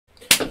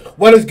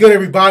What is good,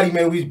 everybody,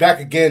 man? We back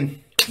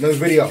again. Another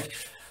video.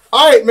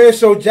 All right, man.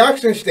 So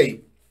Jackson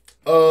State,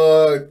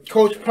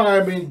 Coach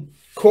Prime and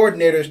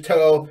coordinators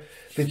tell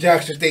the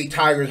Jackson State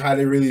Tigers how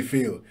they really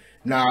feel.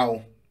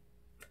 Now,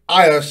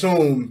 I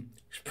assume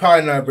it's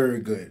probably not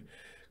very good,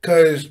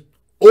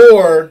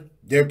 or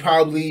they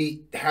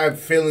probably have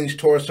feelings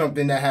towards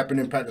something that happened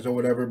in practice or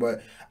whatever.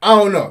 But I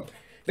don't know.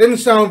 Doesn't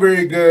sound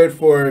very good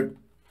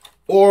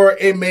or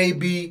it may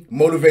be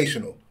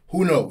motivational.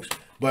 Who knows?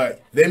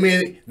 But they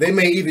may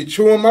either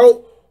chew them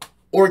out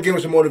or give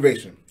them some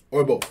motivation,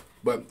 or both.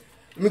 But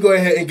let me go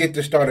ahead and get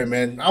this started,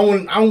 man. I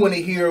want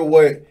to hear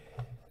what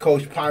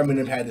Coach Prime and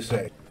them had to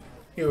say.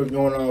 Hear what's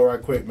going on right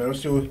quick, man.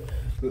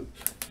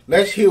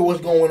 Let's hear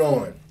what's going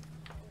on.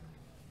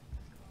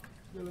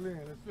 Fill it in.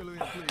 Let's fill it in,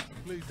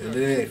 please.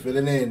 Fill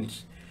it in.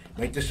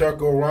 Make the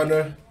circle around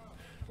the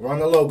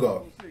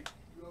logo.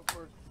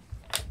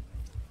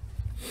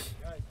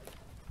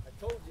 I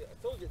told you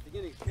at the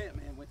beginning of camp,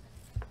 man.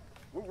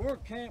 We're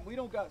at camp. We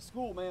don't got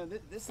school, man.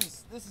 This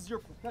is your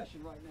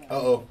profession right now.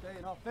 Uh-oh. Okay,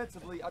 and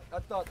offensively, I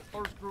thought the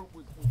first group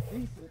was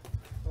decent.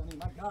 I mean,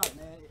 my God,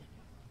 man.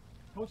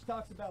 Coach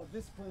talks about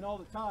discipline all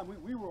the time.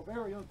 We were a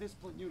very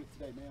undisciplined unit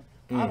today,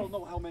 man. I don't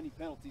know how many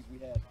penalties we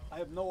had. I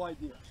have no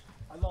idea.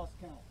 I lost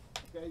count.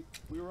 Okay,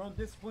 we were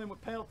undisciplined with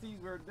penalties.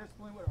 We were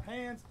disciplined with our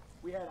hands.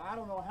 We had I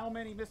don't know how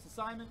many missed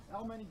assignments,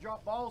 how many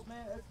dropped balls,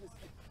 man. That's just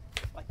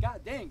like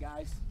God dang,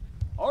 guys.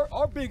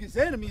 Our biggest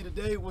enemy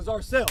today was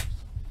ourselves.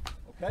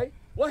 Okay?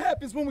 What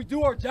happens when we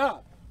do our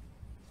job?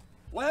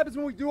 What happens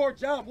when we do our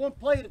job one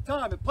play at a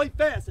time and play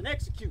fast and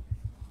execute?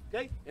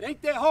 Okay? It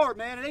ain't that hard,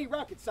 man. It ain't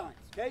rocket science.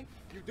 Okay?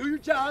 You do your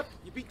job,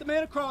 you beat the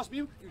man across from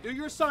you, you do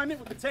your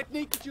assignment with the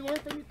technique that you learned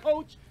from your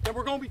coach, then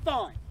we're going to be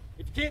fine.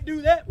 If you can't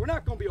do that, we're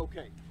not going to be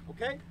okay.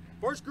 Okay?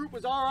 First group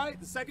was all right.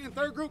 The second and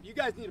third group, you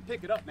guys need to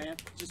pick it up, man.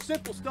 Just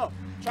simple stuff.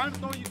 Trying to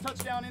throw you a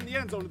touchdown in the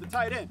end zone to the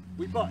tight end.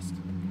 We bust.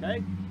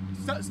 Okay?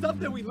 Stuff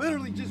that we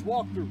literally just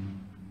walked through.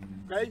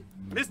 Okay?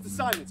 Missed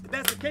assignments. If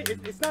that's the case,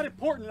 it's not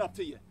important enough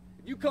to you.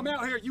 If you come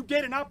out here, you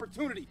get an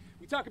opportunity.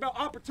 We talk about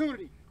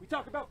opportunity. We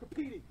talk about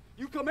competing.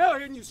 You come out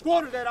here and you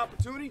squander that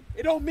opportunity,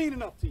 it don't mean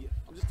enough to you.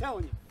 I'm just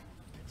telling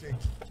you.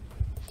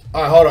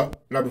 All right, hold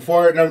up. Now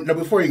before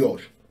he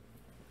goes,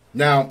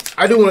 now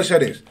I do want to say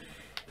this.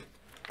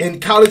 In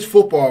college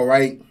football,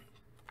 right,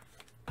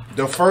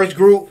 the first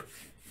group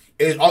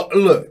is,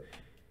 look,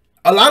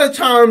 a lot of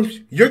times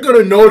you're going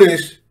to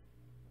notice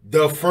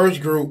the first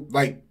group,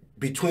 like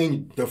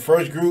between the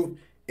first group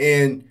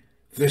and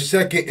the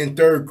second and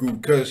third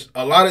group, because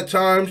a lot of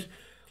times,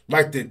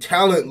 like, the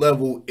talent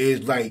level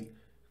is, like,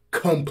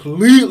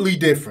 completely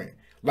different.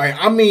 Like,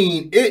 I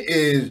mean, it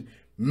is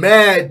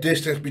mad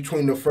distance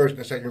between the first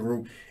and second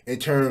group in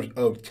terms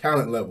of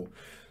talent level.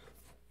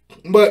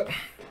 But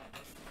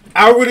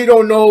I really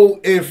don't know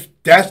if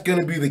that's going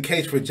to be the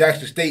case for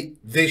Jackson State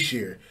this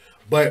year.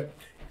 But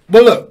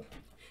look,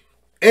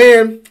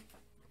 and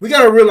we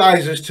got to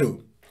realize this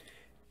too.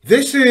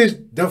 This is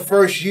the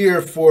first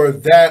year for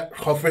that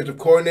offensive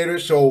coordinator,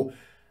 so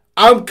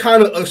I'm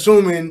kind of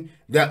assuming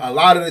that a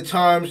lot of the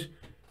times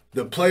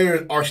the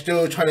players are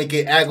still trying to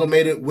get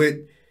acclimated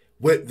with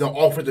the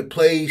offensive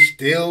plays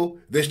still.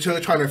 They're still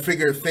trying to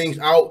figure things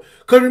out.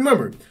 Because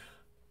remember,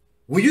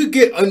 when you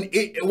get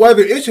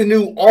whether it's a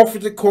new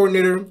offensive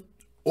coordinator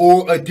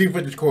or a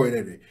defensive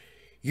coordinator,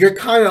 you're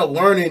kind of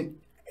learning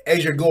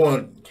as you're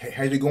going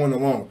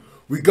along.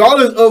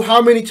 Regardless of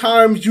how many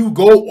times you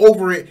go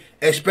over it,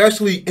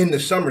 especially in the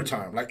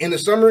summertime. Like in the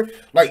summer,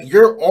 like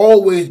you're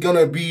always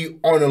gonna be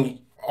on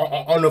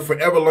a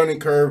forever learning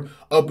curve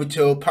up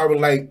until probably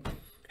like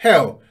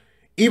hell,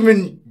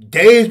 even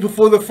days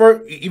before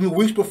even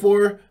weeks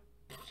before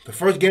the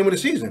first game of the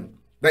season.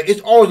 Like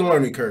it's always a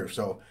learning curve.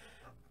 So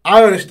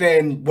I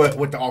understand what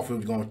the offense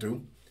was going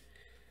through.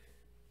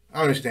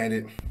 I understand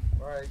it.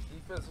 All right,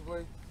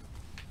 defensively.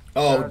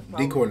 Oh,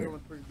 D coordinator.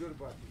 Feeling pretty good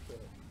about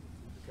yourself.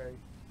 Okay,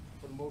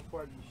 for the most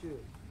part, you should.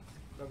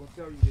 I'm not gonna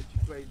tell you that you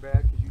played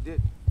bad because you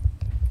didn't.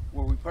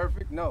 Were we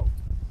perfect? No.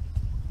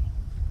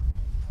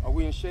 Are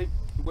we in shape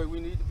the way we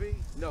need to be?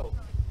 No.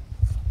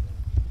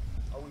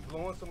 Are we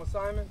blowing some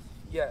assignments?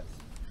 Yes.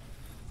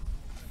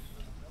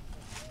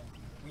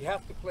 We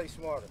have to play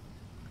smarter.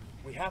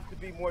 We have to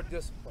be more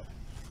disciplined.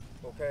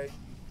 Okay?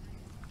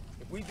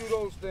 If we do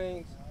those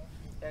things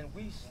and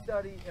we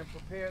study and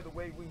prepare the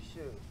way we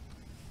should,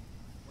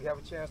 we have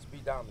a chance to be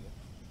dominant.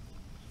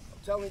 I'm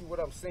telling you what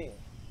I'm seeing.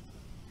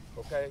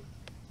 Okay?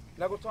 I'm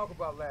not gonna talk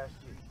about last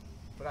year,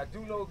 but I do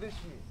know this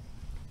year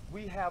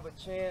we have a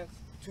chance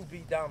to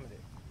be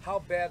dominant. How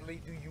badly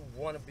do you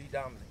want to be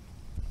dominant?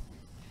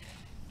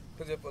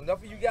 Because if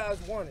enough of you guys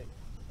want it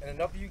and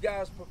enough of you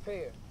guys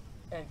prepare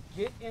and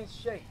get in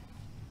shape,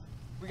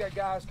 we got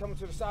guys coming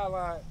to the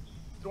sideline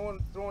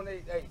throwing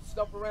their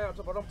stuff around,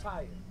 talking about I'm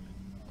tired.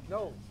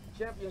 No,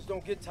 champions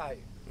don't get tired.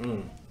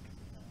 You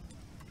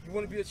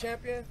want to be a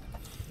champion?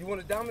 You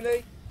want to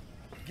dominate?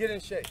 Get in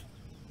shape,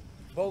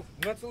 both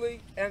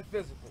mentally and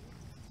physically.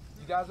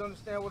 You guys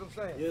understand what I'm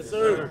saying? Yes,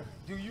 sir.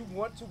 Do you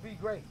want to be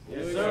great?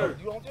 Yes, sir.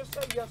 You don't just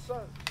say yes,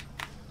 sir.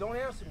 Don't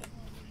answer me,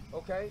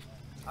 okay?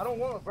 I don't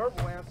want a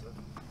verbal answer.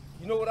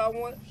 You know what I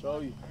want? Show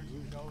you.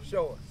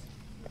 Show us.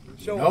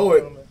 Show Know us,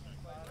 it. gentlemen.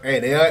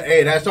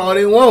 Hey, that's all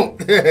they want.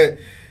 That's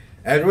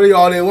really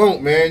all they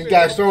want, man. You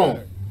got to show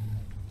 'em.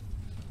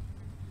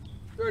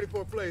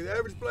 34 plays.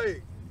 Average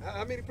play.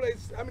 How many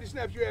plays? How many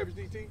snaps you average,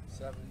 DT?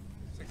 70,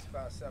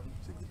 65, 70.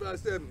 65,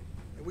 70.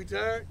 And we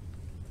tired?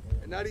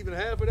 And not even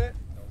half of that?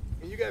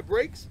 And you got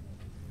breaks?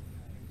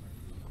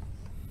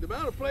 The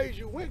amount of plays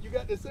you went, you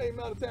got the same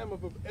amount of time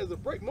as a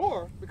break,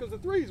 more because the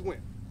threes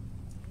went.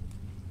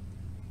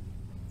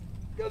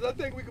 Because I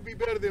think we could be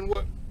better than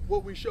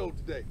what we showed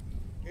today.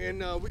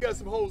 And we got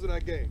some holes in our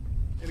game.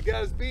 And the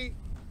guys, be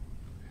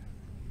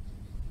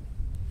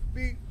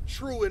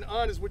true and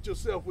honest with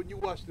yourself when you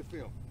watch the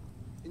film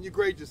and you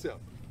grade yourself.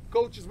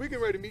 Coaches, we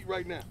getting ready to meet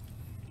right now.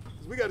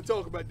 Because we got to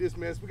talk about this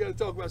mess. We got to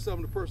talk about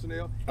some of the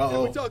personnel.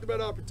 And we talked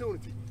about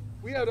opportunity.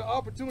 We had an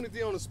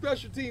opportunity on a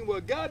special team where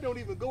a guy don't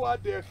even go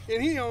out there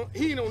and he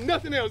ain't on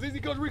nothing else. Is he,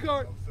 Coach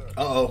Ricard?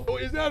 Uh-oh. So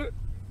is that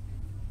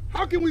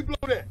how can we blow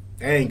that?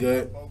 That ain't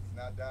good. Folks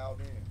not dialed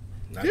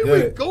in. Not Did we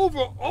good. go over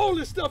all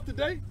this stuff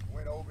today?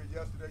 Went over it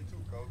yesterday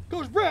too, Coach.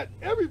 Coach Brett,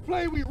 every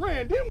play we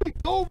ran, didn't we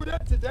go over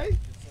that today?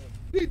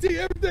 DT,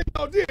 everything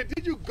y'all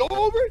did you go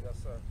over it?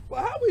 Yes, sir.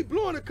 Well, how we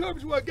blowing the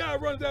coverage where a guy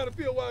runs down the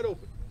field wide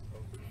open?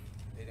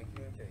 They didn't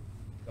communicate.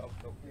 No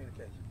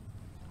communication.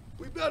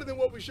 We better than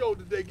what we showed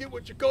today. Get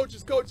with your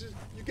coaches. Coaches,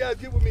 you guys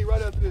get with me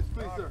right after this,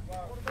 please, sir.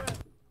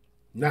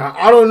 Now,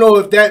 I don't know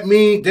if that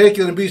means there's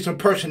going to be some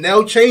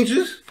personnel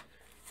changes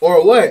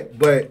or what,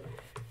 but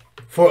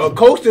for a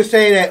coach to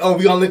say that, oh,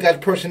 we going to look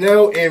at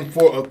personnel, and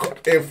for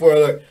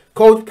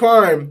Coach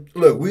Prime,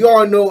 look, we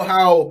all know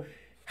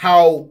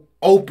how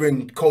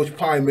open Coach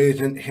Prime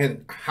is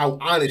and how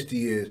honest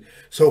he is.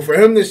 So for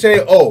him to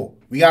say, oh,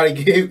 we got to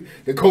give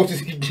the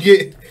coaches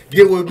get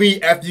with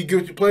me after you give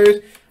it to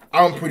players,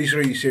 I'm pretty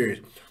sure he's serious.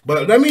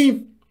 But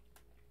and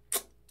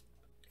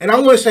I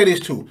want to say this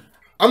too.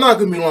 I'm not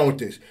going to be long with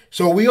this.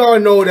 So we all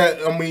know that,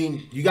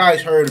 you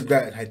guys heard of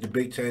that, like the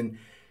Big Ten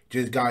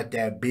just got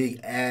that big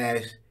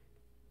ass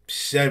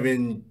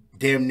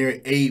damn near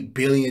 $8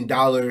 billion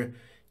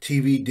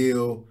TV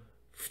deal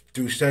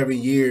through 7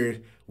 years,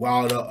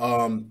 while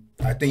the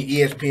I think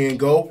ESPN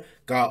Go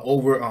got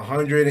over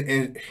 100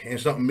 and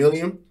something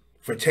million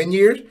for 10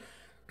 years.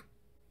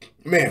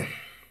 Man,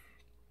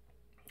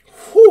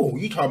 whew,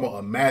 you talking about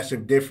a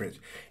massive difference.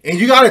 And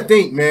you got to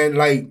think, man,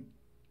 like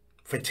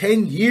for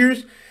 10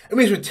 years,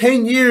 for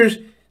 10 years,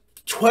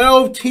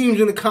 12 teams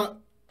in the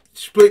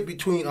split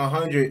between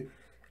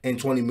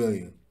 120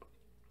 million.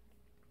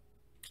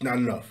 Not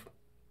enough.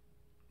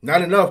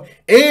 Not enough.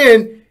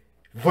 And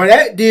for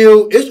that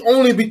deal, it's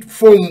only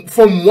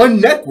from one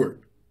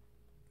network,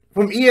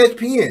 from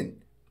ESPN.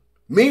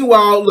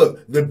 Meanwhile,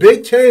 look, the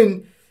Big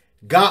Ten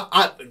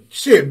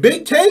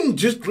Big Ten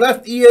just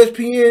left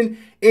ESPN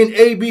and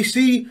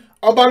ABC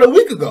about a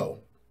week ago,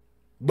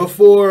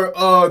 before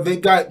they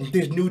got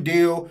this new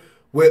deal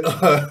with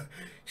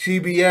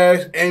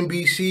CBS,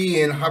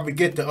 NBC, and I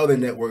forget the other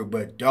network,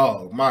 but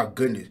dog, my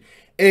goodness.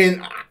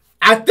 And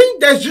I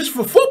think that's just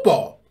for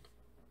football.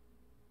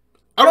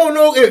 I don't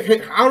know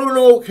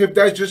if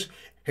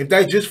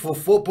that's just for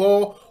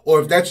football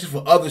or if that's just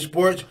for other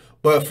sports.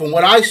 But from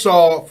what I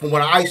saw,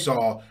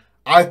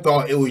 I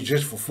thought it was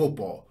just for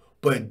football.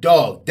 But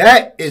dog,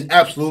 that is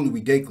absolutely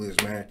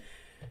ridiculous, man.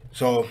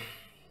 So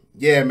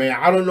yeah, man,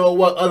 I don't know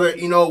what other,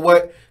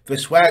 what the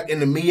SWAC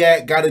and the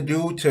MEAC got to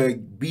do to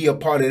be a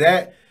part of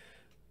that.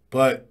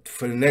 But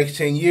for the next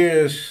 10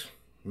 years,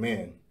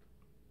 man,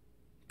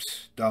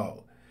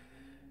 dog.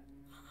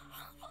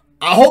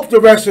 I hope the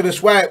rest of the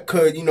SWAC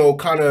could,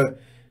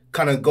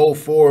 kind of go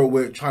forward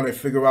with trying to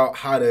figure out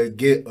how to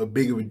get a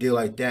bigger deal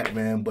like that,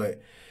 man.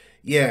 But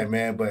yeah,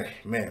 man,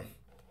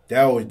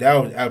 that was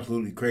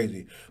absolutely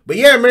crazy. But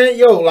yeah,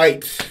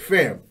 man,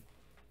 fam,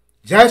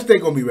 Jack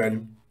State gonna be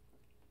ready.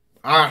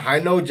 I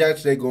know Jack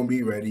State gonna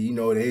be ready.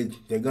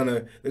 They're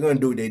gonna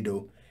do what they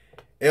do.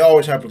 It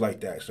always happens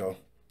like that. So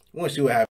we'll see what happens.